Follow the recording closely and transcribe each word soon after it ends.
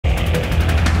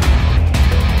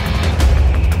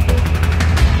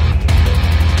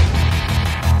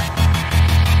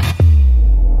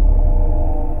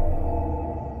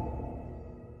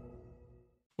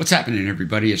What's happening,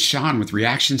 everybody? It's Sean with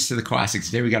Reactions to the Classics.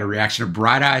 Today we got a reaction of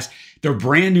Bright Eyes, their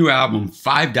brand new album,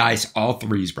 5 Dice, All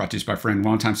Threes, brought to us by friend,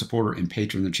 longtime supporter, and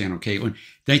patron of the channel, Caitlin.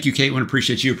 Thank you, Caitlin.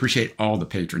 Appreciate you. Appreciate all the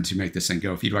patrons who make this thing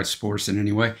go. If you'd like to support us in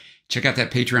any way, check out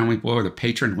that Patreon link below or the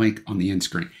patron link on the end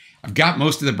screen. I've got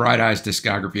most of the Bright Eyes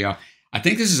discography out. I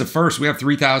think this is the first. We have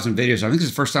 3,000 videos. I think this is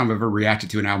the first time I've ever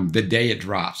reacted to an album the day it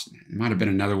drops. It might have been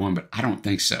another one, but I don't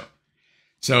think so.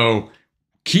 So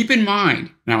keep in mind,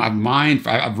 now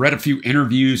I've read a few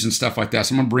interviews and stuff like that,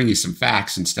 so I'm going to bring you some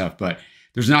facts and stuff, but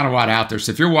there's not a lot out there.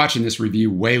 So if you're watching this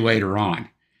review way later on,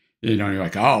 you know, you're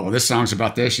like, oh, well, this song's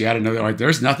about this. You had to know that. Like,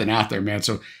 there's nothing out there, man.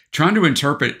 So trying to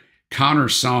interpret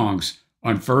Connor's songs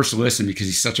on first listen because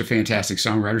he's such a fantastic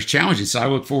songwriter is challenging. So I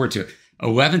look forward to it.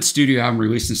 11th studio album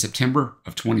released in September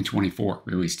of 2024.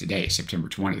 Released today, September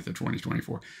 20th of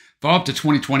 2024. Follow up to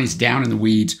 2020's Down in the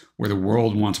Weeds, Where the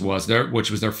World Once Was,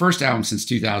 which was their first album since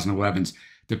 2011's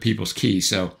The People's Key.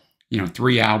 So, you know,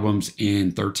 3 albums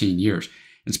in 13 years.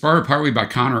 Inspired partly by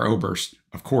Conor Oberst,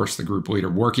 of course, the group leader,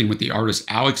 working with the artist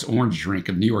Alex Orange Drink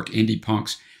of New York indie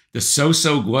punks, the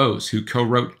So-So Glows, who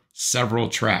co-wrote several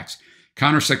tracks.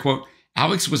 Conor said, quote,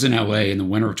 Alex was in LA in the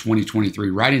winter of 2023,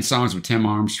 writing songs with Tim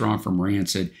Armstrong from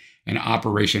Rancid and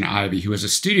Operation Ivy, who has a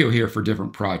studio here for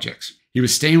different projects. He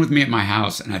was staying with me at my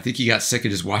house, and I think he got sick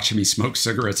of just watching me smoke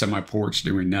cigarettes on my porch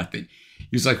doing nothing. He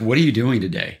was like, what are you doing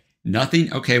today?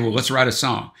 Nothing? Okay, well, let's write a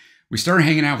song. We started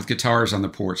hanging out with guitars on the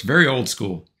porch, very old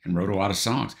school, and wrote a lot of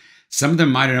songs. Some of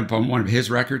them might end up on one of his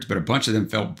records, but a bunch of them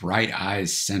felt Bright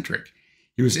Eyes-centric.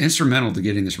 He was instrumental to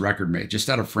getting this record made, just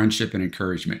out of friendship and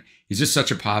encouragement. He's just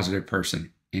such a positive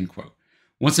person, end quote.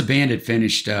 Once the band had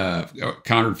finished,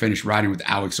 Conor had finished writing with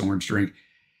Alex Orange Drink,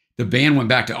 the band went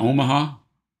back to Omaha,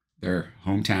 their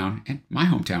hometown, and my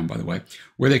hometown, by the way,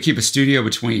 where they keep a studio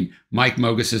between Mike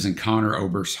Mogus's and Conor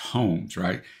Oberst's homes,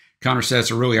 right? Conor said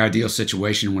it's a really ideal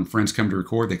situation. When friends come to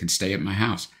record, they can stay at my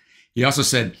house. He also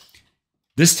said,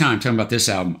 this time, talking about this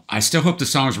album, I still hope the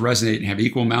songs resonate and have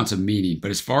equal amounts of meaning, but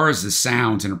as far as the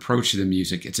sounds and approach to the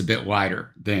music, it's a bit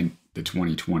lighter than the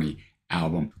 2020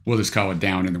 album. We'll just call it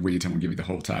Down in the Weeds. I'm going to give you the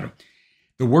whole title.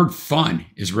 The word fun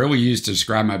is rarely used to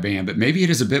describe my band, but maybe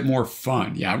it is a bit more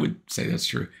fun. Yeah, I would say that's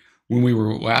true. When we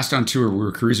were last on tour, we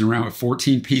were cruising around with a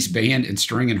 14-piece band and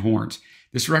string and horns.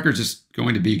 This record's just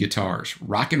going to be guitars,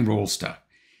 rock and roll stuff.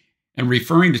 And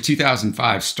referring to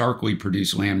 2005's starkly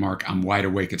produced landmark, I'm Wide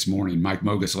Awake It's Morning, Mike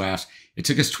Mogus laughs, it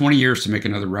took us 20 years to make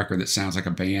another record that sounds like a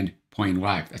band playing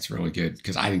live. That's really good,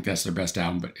 because I think that's their best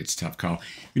album, but it's a tough call.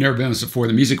 You've never been on this before.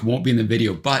 The music won't be in the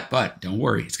video, but don't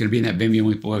worry. It's going to be in that Vimeo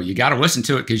link below. You got to listen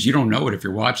to it, because you don't know it if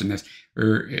you're watching this,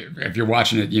 or if you're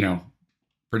watching it, you know,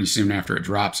 pretty soon after it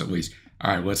drops, at least. All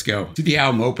right, let's go. To the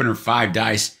album opener, 5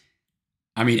 Dice.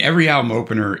 I mean, every album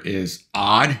opener is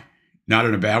odd. Not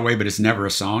in a bad way, but it's never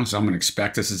a song, so I'm going to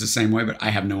expect this is the same way, but I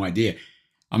have no idea.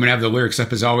 I'm going to have the lyrics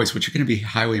up as always, which are going to be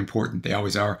highly important. They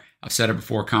always are. I've said it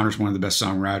before, Connor's one of the best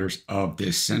songwriters of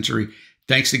this century.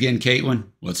 Thanks again, Caitlin.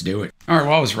 Let's do it. All right,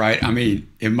 well, I was right. I mean,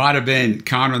 it might have been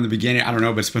Connor in the beginning. I don't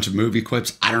know, but it's a bunch of movie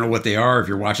clips. I don't know what they are. If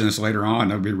you're watching this later on,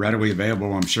 they'll be readily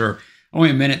available, I'm sure.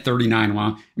 Only a minute 39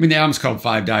 long. I mean, the album's called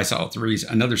 5 Dice, All Threes.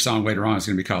 Another song later on is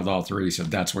going to be called All Threes, so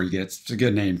that's where you get it. It's a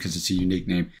good name because it's a unique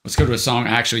name. Let's go to a song.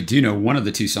 I actually do know one of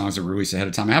the 2 songs that were released ahead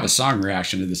of time. I have a song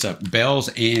reaction to this up. Bells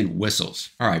and Whistles.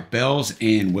 All right, Bells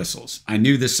and Whistles. I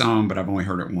knew this song, but I've only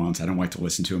heard it once. I don't like to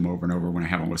listen to them over and over when I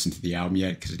haven't listened to the album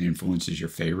yet because it influences your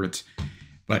favorites.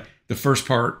 But the first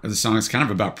part of the song is kind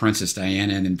of about Princess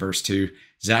Diana, and in verse 2,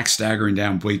 Zach staggering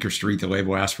down Bleecker Street. The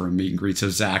label asks for a meet and greet. So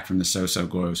Zach from the So-So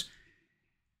Glows.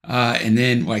 And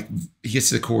then, like, he gets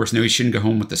to the chorus. No, he shouldn't go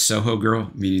home with the Soho girl,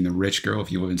 meaning the rich girl.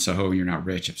 If you live in Soho and you're not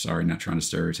rich, I'm sorry, not trying to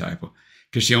stereotype her.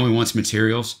 Because she only wants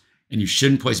materials. And you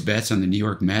shouldn't place bets on the New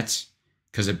York Mets,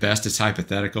 because at best it's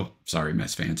hypothetical. Sorry,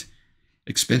 Mets fans.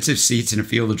 Expensive seats in a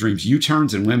field of dreams.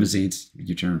 U-turns and limousines.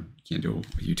 U-turn. You can't do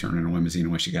a U-turn in a limousine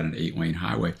unless you got an 8-lane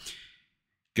highway.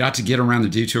 Got to get around the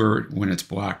detour when it's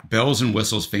blocked. Bells and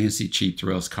whistles, fancy, cheap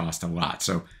thrills cost a lot.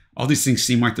 So all these things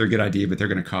seem like they're a good idea, but they're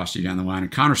going to cost you down the line.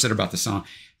 And Conor said about the song,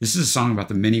 this is a song about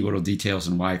the many little details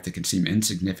in life that can seem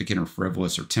insignificant or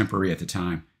frivolous or temporary at the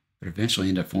time, but eventually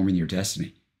end up forming your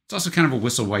destiny. It's also kind of a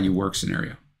whistle while you work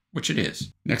scenario, which it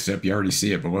is. Next up, you already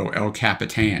see it below, El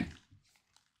Capitan.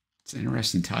 It's an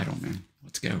interesting title, man.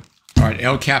 Let's go. All right,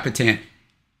 El Capitan.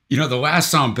 You know, the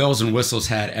last song, Bells and Whistles,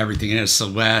 had everything. It had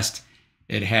Celeste.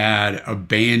 It had a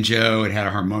banjo, it had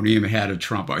a harmonium, it had a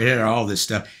trombone, it had all this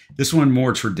stuff. This one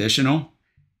more traditional,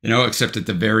 you know, except at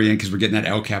the very end because we're getting that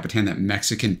El Capitan, that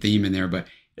Mexican theme in there. But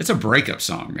it's a breakup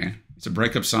song, man. It's a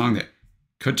breakup song that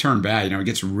could turn bad. You know, it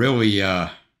gets really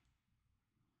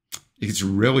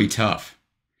tough.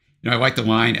 I like the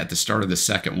line at the start of the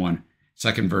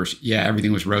second verse. Yeah,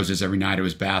 everything was roses every night. It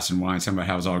was baths and wine. Something about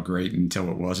how it was all great until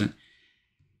it wasn't.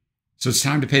 So it's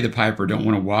time to pay the piper. Don't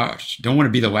want to watch. Don't want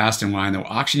to be the last in line. They'll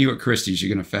auction you at Christie's.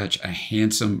 You're going to fetch a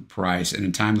handsome price. And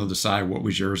in time, they'll decide what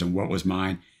was yours and what was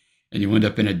mine. And you'll end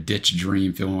up in a ditch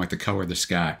dream feeling like the color of the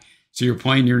sky. So you're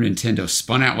playing your Nintendo,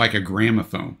 spun out like a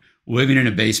gramophone, living in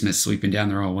a basement, sleeping down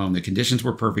there all alone. The conditions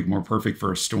were perfect, more perfect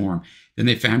for a storm. Then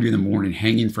they found you in the morning,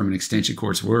 hanging from an extension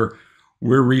cord. So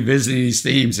we're revisiting these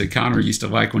themes that Connor used to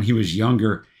like when he was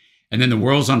younger. And then the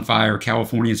world's on fire.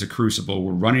 California's a crucible.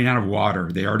 We're running out of water.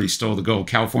 They already stole the gold.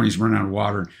 California's running out of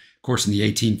water. Of course, in the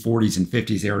 1840s and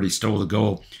 50s, they already stole the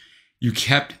gold. You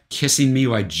kept kissing me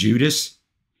like Judas.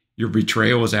 Your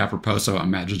betrayal was apropos. So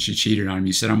imagine she cheated on him.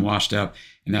 You said I'm washed up,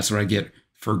 and that's what I get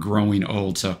for growing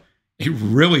old. So a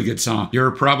really good song.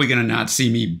 You're probably going to not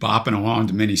see me bopping along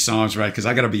to many songs, right? Because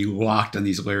I got to be locked on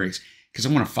these lyrics because I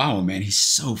want to follow, man. He's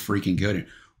so freaking good. And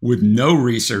with no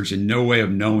research and no way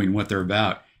of knowing what they're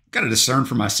about, got to discern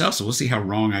for myself. So we'll see how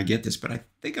wrong I get this, but I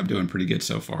think I'm doing pretty good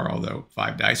so far, although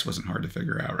 5 dice wasn't hard to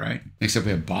figure out, right? Next up,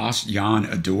 we have Boss Jan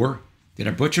Adore. Did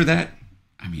I butcher that?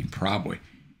 I mean, probably.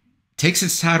 Takes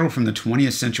its title from the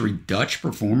 20th century Dutch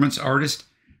performance artist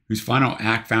whose final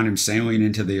act found him sailing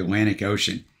into the Atlantic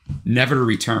Ocean, never to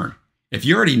return. If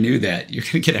you already knew that, you're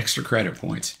going to get extra credit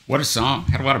points. What a song.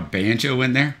 Had a lot of banjo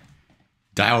in there.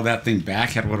 Dial that thing back.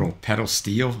 Had a little pedal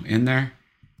steel in there.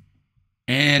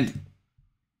 And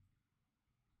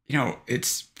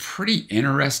it's pretty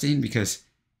interesting because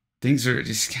things are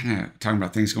just kind of talking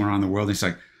about things going on in the world. And it's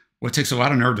like, well, it takes a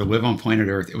lot of nerve to live on planet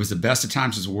Earth. It was the best of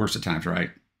times, it was the worst of times,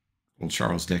 right? Old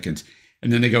Charles Dickens.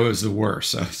 And then they go, it was the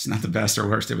worst. So it's not the best or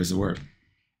worst, it was the worst.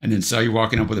 And then saw you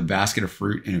walking up with a basket of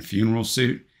fruit and a funeral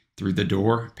suit through the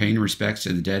door, paying respects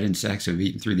to the dead insects who have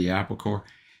eaten through the apple core.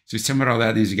 So he's talking about all that.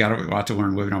 And he's got a lot to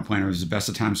learn living on planet Earth. It was the best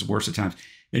of times, the worst of times.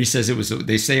 Then he says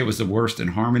they say it was the worst in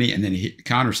harmony. And then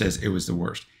Connor says it was the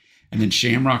worst. And then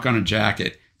shamrock on a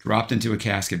jacket, dropped into a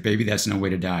casket. Baby, that's no way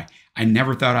to die. I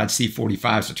never thought I'd see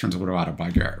 45, so it turns a little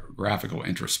autobiographical,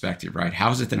 introspective, right?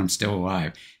 How is it that I'm still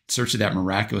alive? In search of that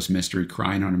miraculous mystery,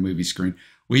 crying on a movie screen.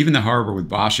 Leaving the harbor with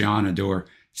Boss Jan Adore,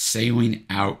 sailing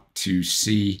out to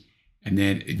sea. And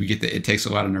then we get it takes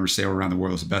a lot of nerve to sail around the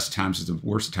world. It's the best of times, it's the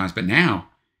worst of times. But now,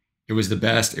 it was the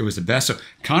best. It was the best. So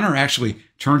Connor actually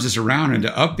turns this around into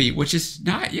upbeat, which is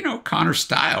not, Connor's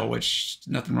style, which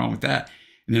nothing wrong with that.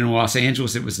 And then in Los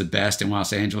Angeles, it was the best. In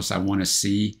Los Angeles, I want to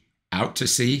see, out to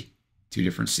sea, 2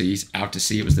 different C's, out to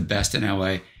sea. It was the best in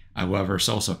LA. I love her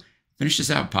soul. So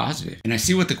finishes out positive. And I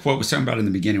see what the quote was talking about in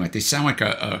the beginning. Like they sound like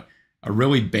a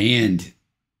really banned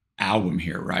album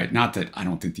here, right? Not that I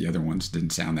don't think the other ones didn't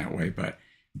sound that way, but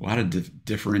a lot of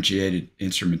differentiated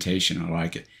instrumentation. I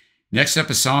like it. Next up,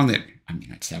 a song that, I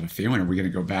just have a feeling, are we going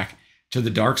to go back to the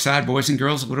dark side, boys and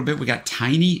girls, a little bit? We got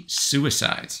Tiny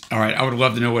Suicides. All right, I would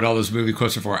love to know what all those movie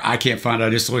quotes are for. I can't find it. I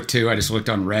just looked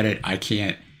on Reddit. I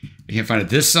can't find it.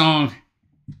 This song,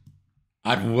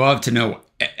 I'd love to know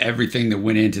everything that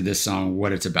went into this song,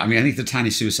 what it's about. I think the tiny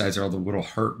suicides are all the little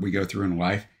hurt we go through in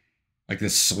life, like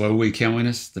this slowly killing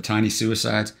us, the tiny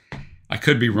suicides. I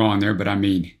could be wrong there, but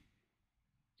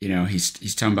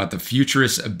he's talking about the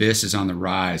futurist abyss is on the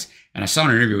rise. And I saw in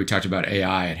an interview, we talked about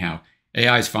AI and how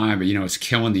AI is fine, but it's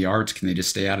killing the arts. Can they just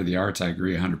stay out of the arts? I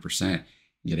agree 100%.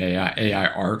 You get AI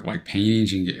art like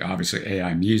paintings. You can get obviously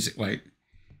AI music, like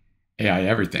AI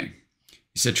everything.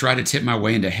 He said, try to tip my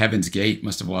way into heaven's gate.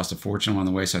 Must have lost a fortune along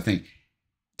the way. So I think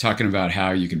talking about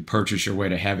how you can purchase your way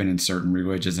to heaven in certain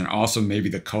religions, and also maybe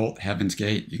the cult Heaven's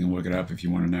Gate. You can look it up if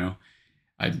you want to know.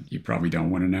 You probably don't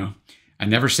want to know. I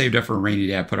never saved up for a rainy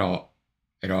day. I put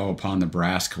it all upon the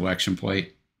brass collection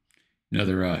plate.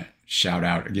 Another shout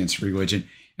out against religion.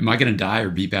 Am I going to die or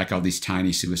beat back all these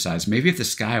tiny suicides? Maybe if the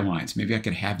sky aligns, maybe I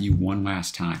could have you one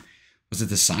last time. Was it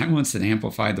the silence that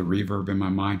amplified the reverb in my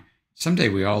mind? Someday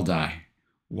we all die.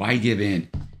 Why give in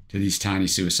to these tiny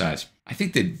suicides? I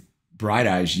think that Bright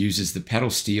Eyes uses the pedal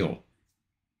steel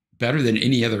better than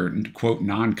any other, quote,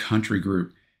 non-country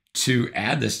group to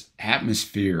add this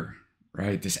atmosphere,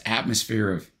 right? This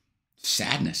atmosphere of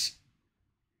sadness.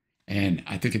 And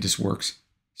I think it just works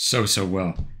so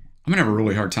well. I'm going to have a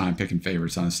really hard time picking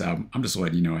favorites on this album. I'm just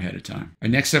letting you know ahead of time. All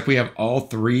right, next up, we have All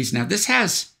Threes. Now, this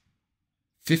has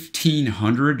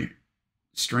 1,500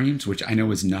 streams, which I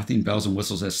know is nothing. Bells and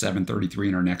Whistles has 733,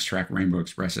 and our next track, Rainbow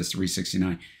Express, has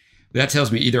 369. That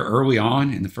tells me either early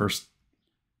on in the first,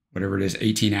 whatever it is,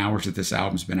 18 hours that this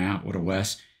album's been out, what or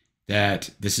less, that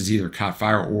this is either caught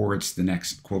fire or it's the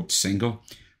next, quote, single.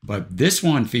 But this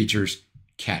one features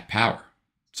Cat Power.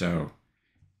 So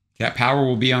Cat Power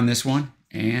will be on this one.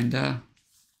 And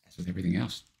as with everything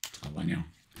else, that's all I know.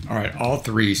 All right, all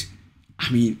threes.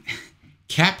 I mean,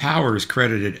 Cat Power is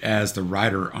credited as the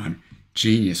writer on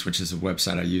Genius, which is a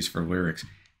website I use for lyrics.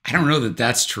 I don't know that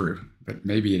that's true, but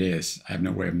maybe it is. I have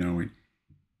no way of knowing.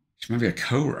 She might be a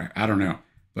co-writer. I don't know.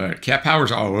 But Cat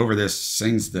Power's all over this,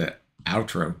 sings the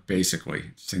outro,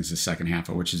 basically. Sings the second half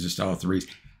of which is just all threes.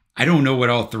 I don't know what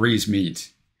all threes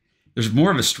means. There's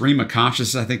more of a stream of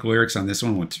consciousness, I think, lyrics on this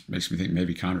one, which makes me think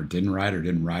maybe Connor didn't write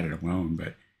it alone.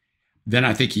 But then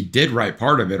I think he did write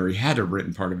part of it, or he had to have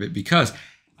written part of it, because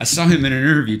I saw him in an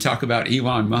interview talk about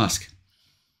Elon Musk.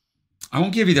 I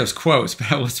won't give you those quotes,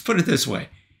 but let's put it this way.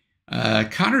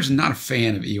 Connor's not a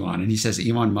fan of Elon, and he says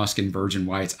Elon Musk and Virgin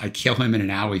Whites, I kill him in an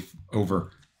alley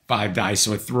over 5 dice.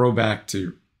 So a throwback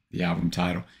to the album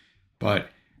title. But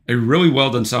a really well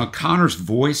done song. Connor's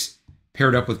voice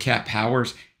paired up with Cat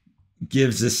Powers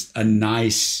gives this a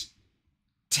nice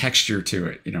texture to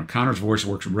it. You know, Connor's voice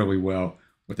works really well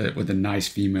with a nice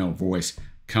female voice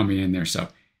coming in there. So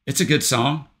it's a good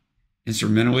song.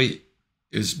 Instrumentally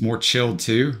is more chilled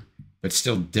too, but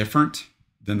still different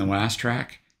than the last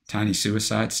track, Tiny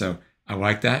Suicide. So I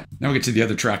like that. Now we'll get to the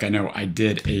other track. I know I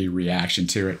did a reaction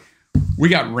to it. We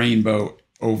got Rainbow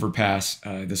Overpass.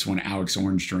 This one, Alex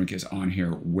Orange Drink, is on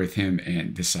here with him,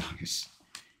 and this song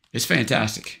is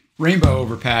fantastic. Rainbow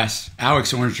Overpass.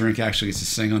 Alex Orange Drink actually gets to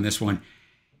sing on this one.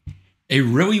 A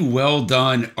really well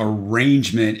done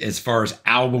arrangement as far as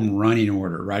album running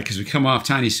order, right? Because we come off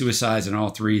Tiny Suicides and all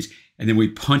threes, and then we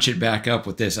punch it back up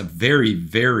with this, a very,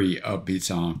 very upbeat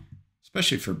song,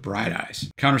 especially for Bright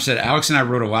Eyes. Connor said, Alex and I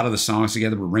wrote a lot of the songs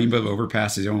together, but Rainbow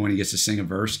Overpass is the only one he gets to sing a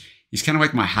verse. He's kind of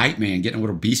like my hype man, getting a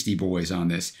little Beastie Boys on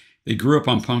this. They grew up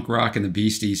on punk rock and the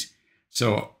Beasties,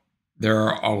 so there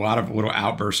are a lot of little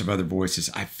outbursts of other voices.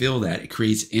 I feel that. It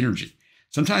creates energy.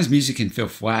 Sometimes music can feel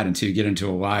flat until you get into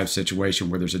a live situation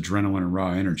where there's adrenaline and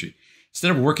raw energy.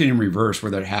 Instead of working in reverse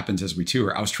where that happens as we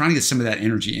tour, I was trying to get some of that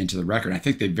energy into the record. I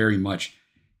think they very much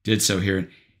did so here.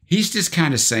 He's just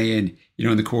kind of saying, you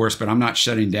know, in the chorus, but I'm not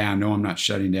shutting down. No, I'm not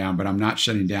shutting down, but I'm not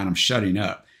shutting down. I'm shutting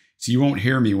up. So you won't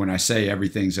hear me when I say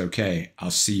everything's okay.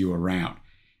 I'll see you around.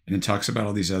 And then talks about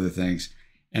all these other things.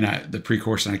 And the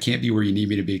pre-chorus, and I can't be where you need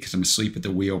me to be because I'm asleep at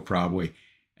the wheel probably.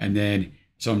 And then,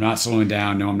 so I'm not slowing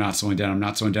down. No, I'm not slowing down. I'm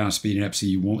not slowing down. I'm speeding up. So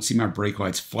you won't see my brake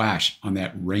lights flash on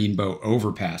that Rainbow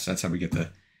Overpass. That's how we get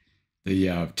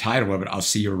the title of it. I'll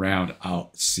see you around.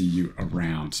 I'll see you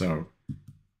around. So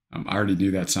I already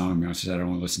knew that song. I said I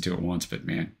only listened to it once, but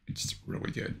man, it's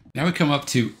really good. Now we come up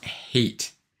to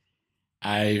Hate.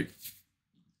 I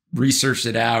researched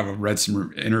it out. I've read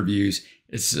some interviews.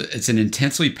 It's an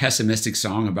intensely pessimistic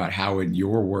song about how, in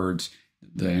your words,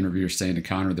 the interviewer's saying to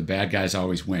Connor, the bad guys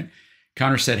always win.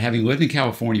 Connor said, having lived in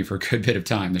California for a good bit of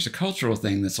time, there's a cultural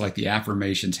thing that's like the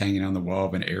affirmations hanging on the wall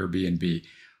of an Airbnb.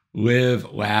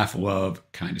 Live, laugh, love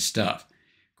kind of stuff.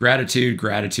 Gratitude,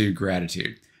 gratitude,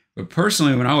 gratitude. But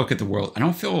personally, when I look at the world, I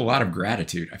don't feel a lot of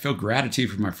gratitude. I feel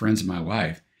gratitude for my friends in my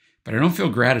life, but I don't feel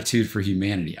gratitude for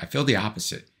humanity. I feel the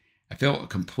opposite. I feel a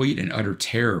complete and utter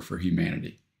terror for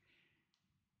humanity.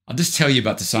 I'll just tell you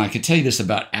about the song. I could tell you this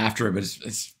about after it, but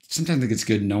sometimes I think it's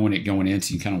good knowing it going in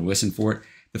so you can kind of listen for it.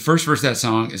 The first verse of that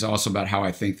song is also about how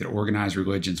I think that organized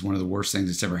religion is one of the worst things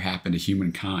that's ever happened to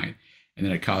humankind, and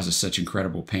that it causes such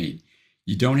incredible pain.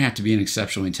 You don't have to be an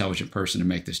exceptionally intelligent person to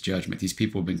make this judgment. These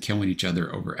people have been killing each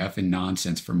other over effing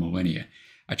nonsense for millennia.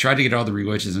 I tried to get all the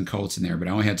religions and cults in there, but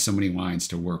I only had so many lines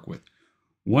to work with.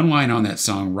 One line on that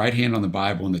song, right hand on the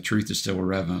Bible and the truth is still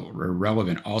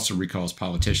irrelevant, also recalls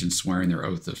politicians swearing their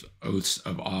oaths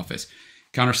of office.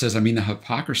 Connor says, I mean, the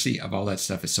hypocrisy of all that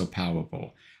stuff is so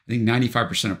palpable. I think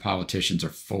 95% of politicians are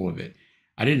full of it.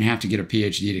 I didn't have to get a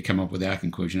PhD to come up with that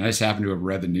conclusion. I just happened to have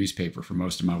read the newspaper for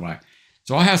most of my life.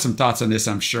 So I'll have some thoughts on this,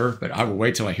 I'm sure, but I will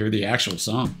wait till I hear the actual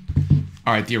song.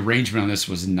 All right, the arrangement on this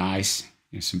was nice.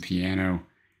 You know, some piano.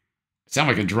 It sounds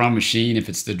like a drum machine. If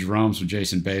it's the drums with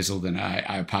Jason Basil, then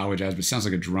I apologize, but it sounds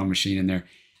like a drum machine in there.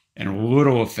 And a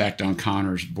little effect on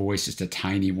Connor's voice, just a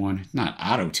tiny one. Not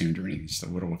auto-tuned or anything, just a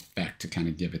little effect to kind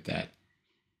of give it that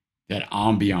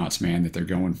ambiance, man, that they're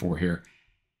going for here.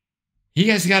 He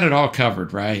has got it all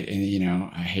covered, right? And, you know,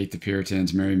 I hate the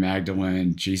Puritans, Mary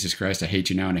Magdalene, Jesus Christ, I hate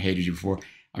you now and I hated you before.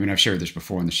 I mean, I've shared this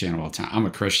before on the channel all the time. I'm a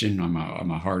Christian. I'm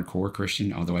a hardcore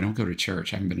Christian, although I don't go to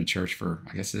church. I haven't been to church for,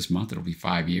 I guess this month, it'll be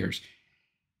 5 years.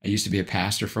 I used to be a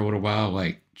pastor for a little while.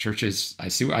 Like churches,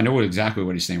 I know exactly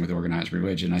what he's saying with organized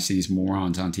religion. I see these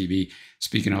morons on TV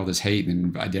speaking all this hate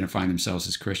and identifying themselves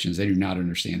as Christians. They do not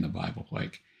understand the Bible.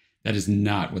 Like that is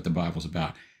not what the Bible's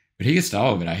about. But he gets to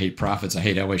all of it. I hate prophets. I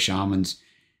hate LA shamans.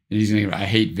 And I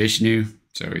hate Vishnu.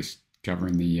 So he's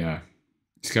covering the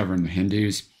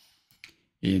Hindus.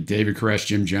 David Koresh,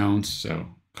 Jim Jones. So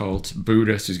cult,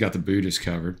 Buddhist, who's got the Buddhist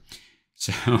covered.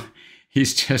 So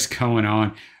he's just going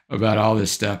on about all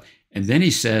this stuff. And then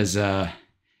he says,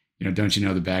 don't you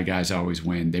know the bad guys always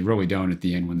win? They really don't at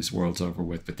the end when this world's over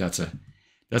with, but that's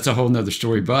a whole nother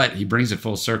story. But he brings it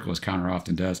full circle, as Connor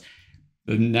often does.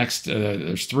 The next,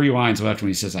 there's 3 lines left when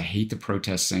he says, I hate the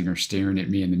protest singer staring at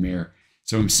me in the mirror.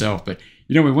 So himself. But,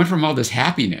 we went from all this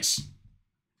happiness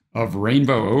of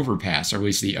Rainbow Overpass, or at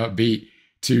least the upbeat,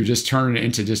 to just turn it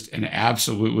into just an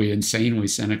absolutely insanely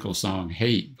cynical song.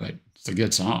 Hate, but it's a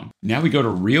good song. Now we go to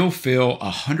Real Phil,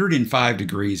 105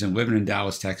 degrees, and living in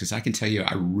Dallas, Texas. I can tell you,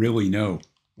 I really know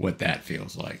what that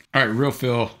feels like. All right, Real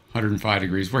Phil, 105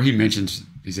 degrees, where he mentions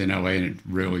he's in LA and it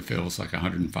really feels like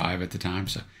 105 at the time.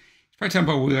 So he's probably talking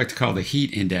about what we like to call the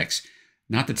heat index,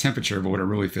 not the temperature, but what it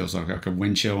really feels like a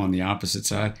wind chill on the opposite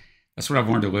side. That's what I've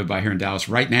learned to live by here in Dallas.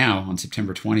 Right now, on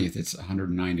September 20th, it's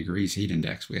 109 degrees heat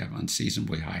index. We have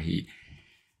unseasonably high heat.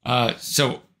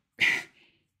 So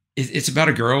it's about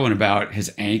a girl and about his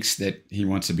angst that he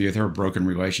wants to be with her, a broken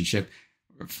relationship.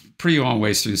 Pretty long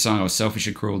ways through the song, I was selfish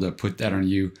and cruel to put that on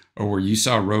you. Or where you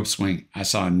saw a rope swing, I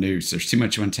saw a noose. There's too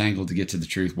much untangled to get to the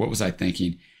truth. What was I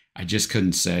thinking? I just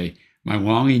couldn't say. My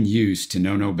longing used to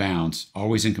know no bounds,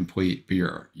 always incomplete, but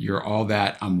you're all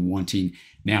that I'm wanting.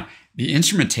 Now, the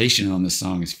instrumentation on this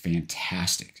song is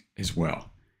fantastic as well.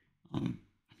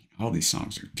 All these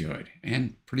songs are good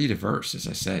and pretty diverse, as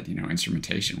I said,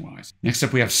 instrumentation-wise. Next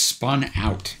up, we have Spun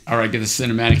Out. All right, get the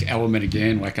cinematic element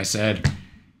again. Like I said, if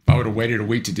I would have waited a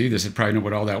week to do this, I'd probably know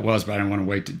what all that was, but I didn't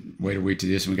want to wait a week to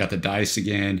do this. And we got the dice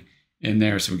again in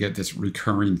there, so we get this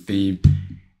recurring theme.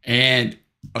 And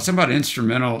I was talking about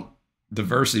instrumental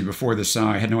diversity before this song.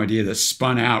 I had no idea that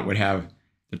Spun Out would have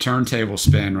the turntable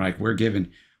spin. Like we're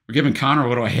giving Connor a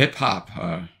little hip hop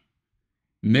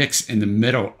mix in the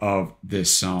middle of this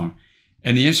song,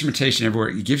 and the instrumentation everywhere.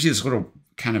 It gives you this little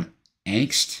kind of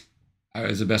angst,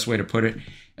 is the best way to put it.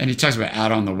 And he talks about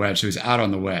out on the wedge. So he's out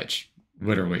on the wedge,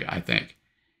 literally, I think.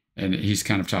 And he's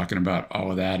kind of talking about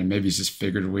all of that, and maybe he's just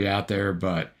figuratively out there,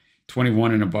 but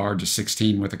 21 in a bar, just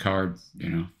 16 with a card,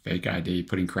 fake ID,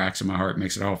 putting cracks in my heart,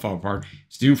 makes it all fall apart.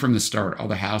 It's doomed from the start. All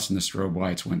the house and the strobe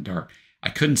lights went dark. I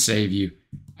couldn't save you.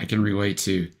 I can relate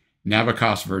to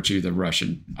Nabokov's Virtue, the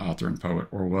Russian author and poet,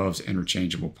 Orlov's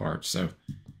interchangeable parts. So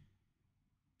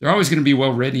they're always going to be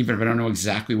well written, even if I don't know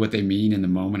exactly what they mean in the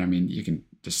moment. I mean, you can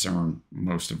discern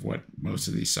most of what most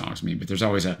of these songs mean, but there's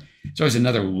always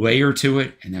another layer to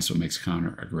it, and that's what makes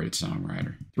Connor a great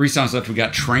songwriter. 3 songs left. We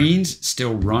got Trains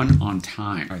Still Run on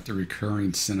Time. All right, the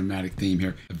recurring cinematic theme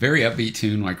here. A very upbeat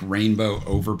tune like Rainbow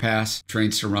Overpass.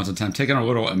 Trains Still Runs on Time. Taking a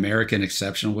little American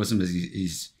exceptionalism as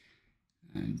he's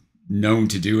known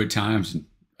to do at times, and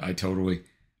I totally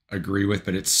agree with,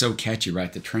 but it's so catchy,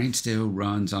 right? The train still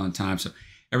runs on time. So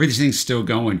everything's still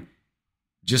going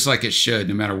just like it should,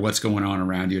 no matter what's going on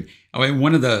around you. Oh, and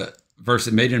one of the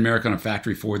verses, Made in America on a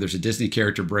Factory Floor, there's a Disney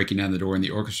character breaking down the door and the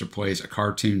orchestra plays a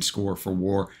cartoon score for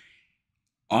war.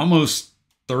 Almost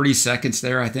 30 seconds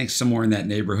there, I think, somewhere in that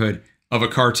neighborhood of a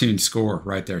cartoon score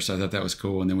right there. So I thought that was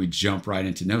cool. And then we jump right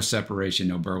into no separation,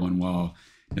 no Berlin Wall,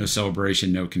 no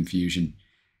celebration, no confusion.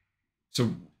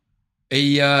 So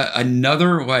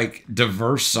another like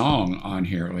diverse song on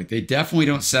here. Like they definitely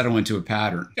don't settle into a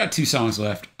pattern. Got 2 songs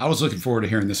left. I was looking forward to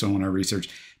hearing this one when I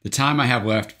researched. The Time I Have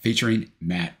Left, featuring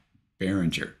Matt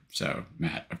Berenger. So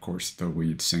Matt, of course, the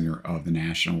lead singer of The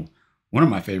National, one of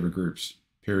my favorite groups,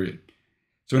 period.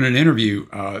 So in an interview,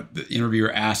 the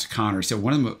interviewer asked Connor, he said,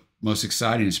 one of the most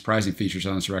exciting and surprising features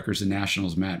on this record is The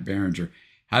National's Matt Berenger.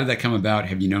 How did that come about?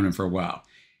 Have you known him for a while?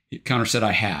 Connor said,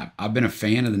 I have. I've been a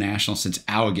fan of The National since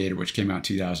Alligator, which came out in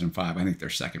 2005. I think their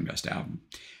second best album.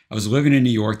 I was living in New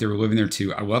York. They were living there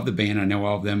too. I love the band. I know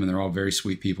all of them, and they're all very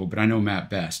sweet people, but I know Matt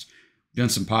best. We've done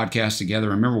some podcasts together.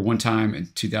 I remember one time in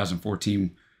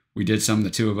 2014, we did some, the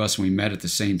 2 of us, and we met at the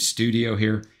same studio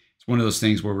here. It's one of those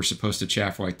things where we're supposed to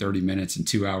chat for like 30 minutes and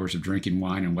 2 hours of drinking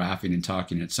wine and laughing and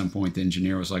talking. At some point, the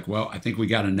engineer was like, well, I think we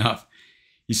got enough.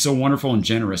 He's so wonderful and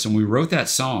generous. And we wrote that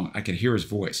song. I could hear his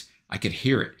voice. I could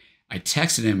hear it. I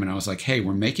texted him and I was like, hey,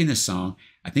 we're making this song.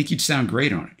 I think you'd sound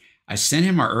great on it. I sent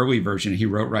him our early version and he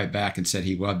wrote right back and said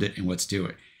he loved it and let's do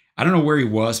it. I don't know where he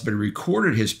was, but he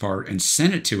recorded his part and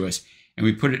sent it to us and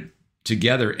we put it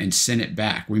together and sent it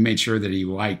back. We made sure that he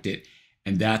liked it,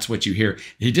 and that's what you hear.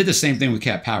 He did the same thing with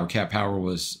Cat Power. Cat Power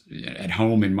was at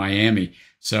home in Miami,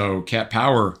 so Cat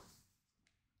Power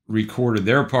recorded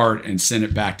their part and sent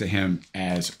it back to him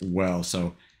as well.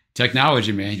 So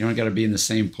technology, man, you don't got to be in the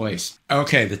same place.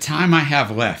 Okay, The Time I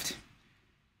Have Left.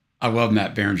 I love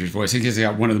Matt Berenger's voice. I think he's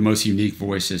got one of the most unique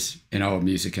voices in all of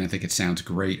music, and I think it sounds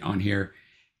great on here.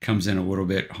 Comes in a little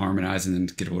bit, harmonizing,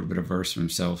 and get a little bit of verse from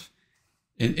himself.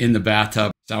 in the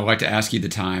bathtub. So I would like to ask you the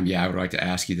time. Yeah, I would like to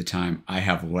ask you the time I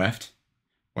have left.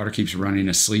 Water keeps running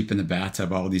asleep in the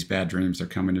bathtub. All of these bad dreams are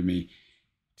coming to me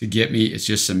to get me. It's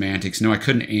just semantics. No, I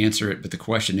couldn't answer it, but the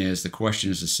question is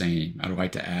the same. I'd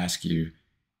like to ask you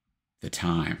the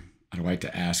time. I'd like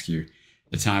to ask you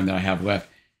the time that I have left.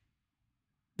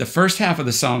 The first half of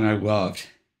the song I loved.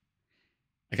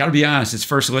 I got to be honest, it's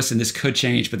first listen, this could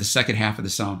change, but the second half of the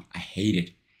song, I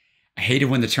hated. I hated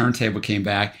when the turntable came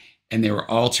back and they were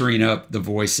altering up the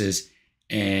voices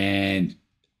and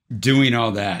doing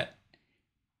all that.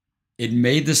 It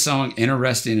made the song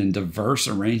interesting and diverse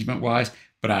arrangement-wise,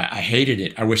 but I hated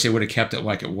it. I wish they would have kept it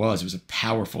like it was. It was a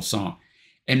powerful song.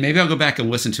 And maybe I'll go back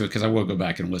and listen to it, because I will go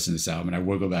back and listen to this album, and I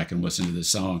will go back and listen to this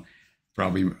song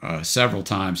probably several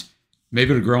times.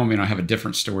 Maybe it'll grow on me and I'll have a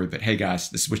different story. But hey, guys,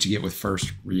 this is what you get with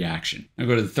first reaction. I'll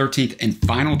go to the 13th and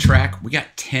final track. We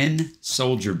got 10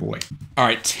 Soulja Boy. All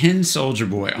right, 10 Soulja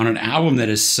Boy on an album that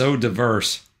is so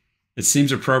diverse. It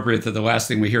seems appropriate that the last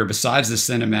thing we hear, besides the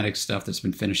cinematic stuff that's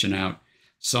been finishing out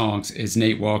songs, is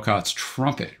Nate Walcott's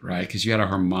trumpet, right? Because you had a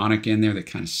harmonic in there that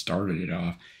kind of started it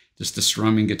off. Just the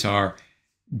strumming guitar.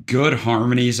 Good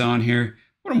harmonies on here.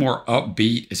 What a more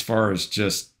upbeat as far as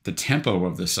just the tempo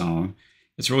of the song.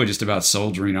 It's really just about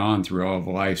soldiering on through all of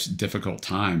life's difficult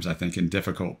times, I think, and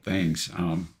difficult things.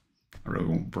 I really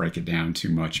won't break it down too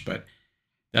much, but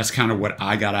that's kind of what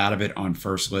I got out of it on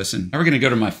first listen. Now we're going to go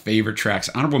to my favorite tracks.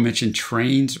 Honorable mention,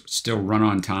 Trains Still Run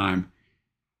on Time,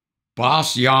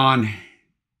 Boss Yon,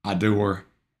 Adore,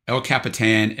 El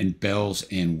Capitan, and Bells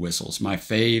and Whistles. My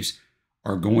faves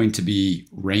are going to be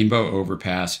Rainbow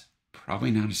Overpass. Probably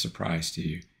not a surprise to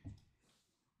you.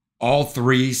 All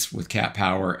threes with Cat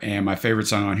Power, and my favorite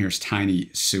song on here is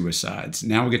Tiny Suicides.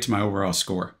 Now we'll get to my overall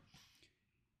score.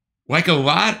 Like a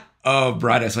lot of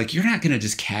Bright Eyes, like you're not going to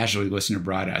just casually listen to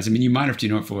Bright Eyes. I mean, you might if you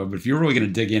know it for a while, but if you're really going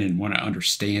to dig in and want to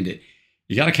understand it,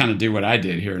 you got to kind of do what I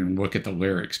did here and look at the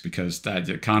lyrics, because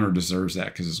Connor deserves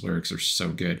that because his lyrics are so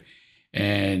good.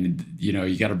 And, you know,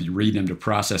 you got to be reading them to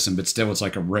process them, but still it's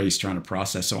like a race trying to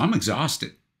process. So I'm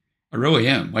exhausted. I really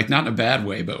am. Like, not in a bad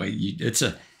way, but like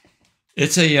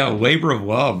it's a labor of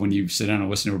love when you sit down and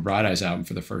listen to a Bright Eyes album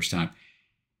for the first time.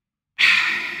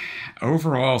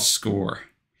 Overall score.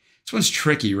 This one's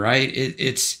tricky, right?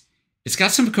 It's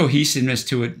got some cohesiveness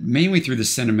to it, mainly through the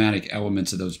cinematic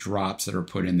elements of those drops that are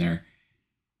put in there.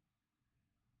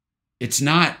 It's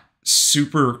not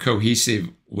super cohesive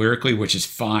lyrically, which is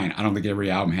fine. I don't think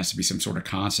every album has to be some sort of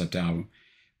concept album,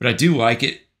 but I do like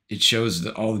it. It shows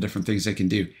all the different things they can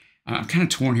do. I'm kind of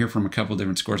torn here from a couple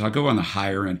different scores. I'll go on the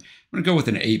higher end. I'm going to go with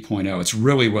an 8.0. It's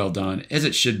really well done, as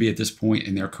it should be at this point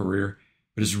in their career.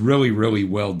 But it's really, really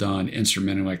well done,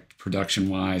 instrumental, like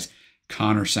production-wise.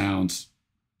 Connor sounds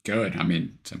good. I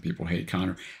mean, some people hate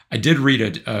Connor. I did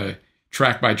read a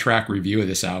track-by-track review of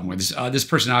this album. Where this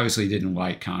person obviously didn't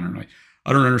like Connor. Like,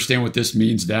 I don't understand what this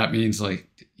means, that means. Like,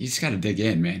 you just got to dig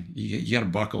in, man. You got to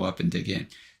buckle up and dig in.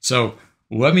 So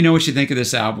let me know what you think of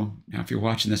this album. Now, if you're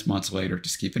watching this months later,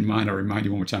 just keep in mind, I'll remind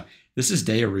you one more time, this is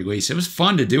day of release. It was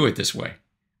fun to do it this way.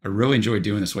 I really enjoyed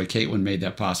doing this way. Caitlin made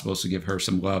that possible, so give her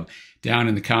some love down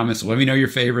in the comments. Let me know your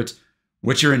favorites.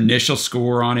 What's your initial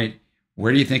score on it?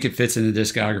 Where do you think it fits in the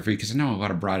discography? Because I know a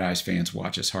lot of Bright Eyes fans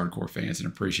watch us, hardcore fans, and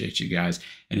appreciate you guys.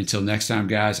 And until next time,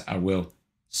 guys, I will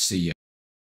see you.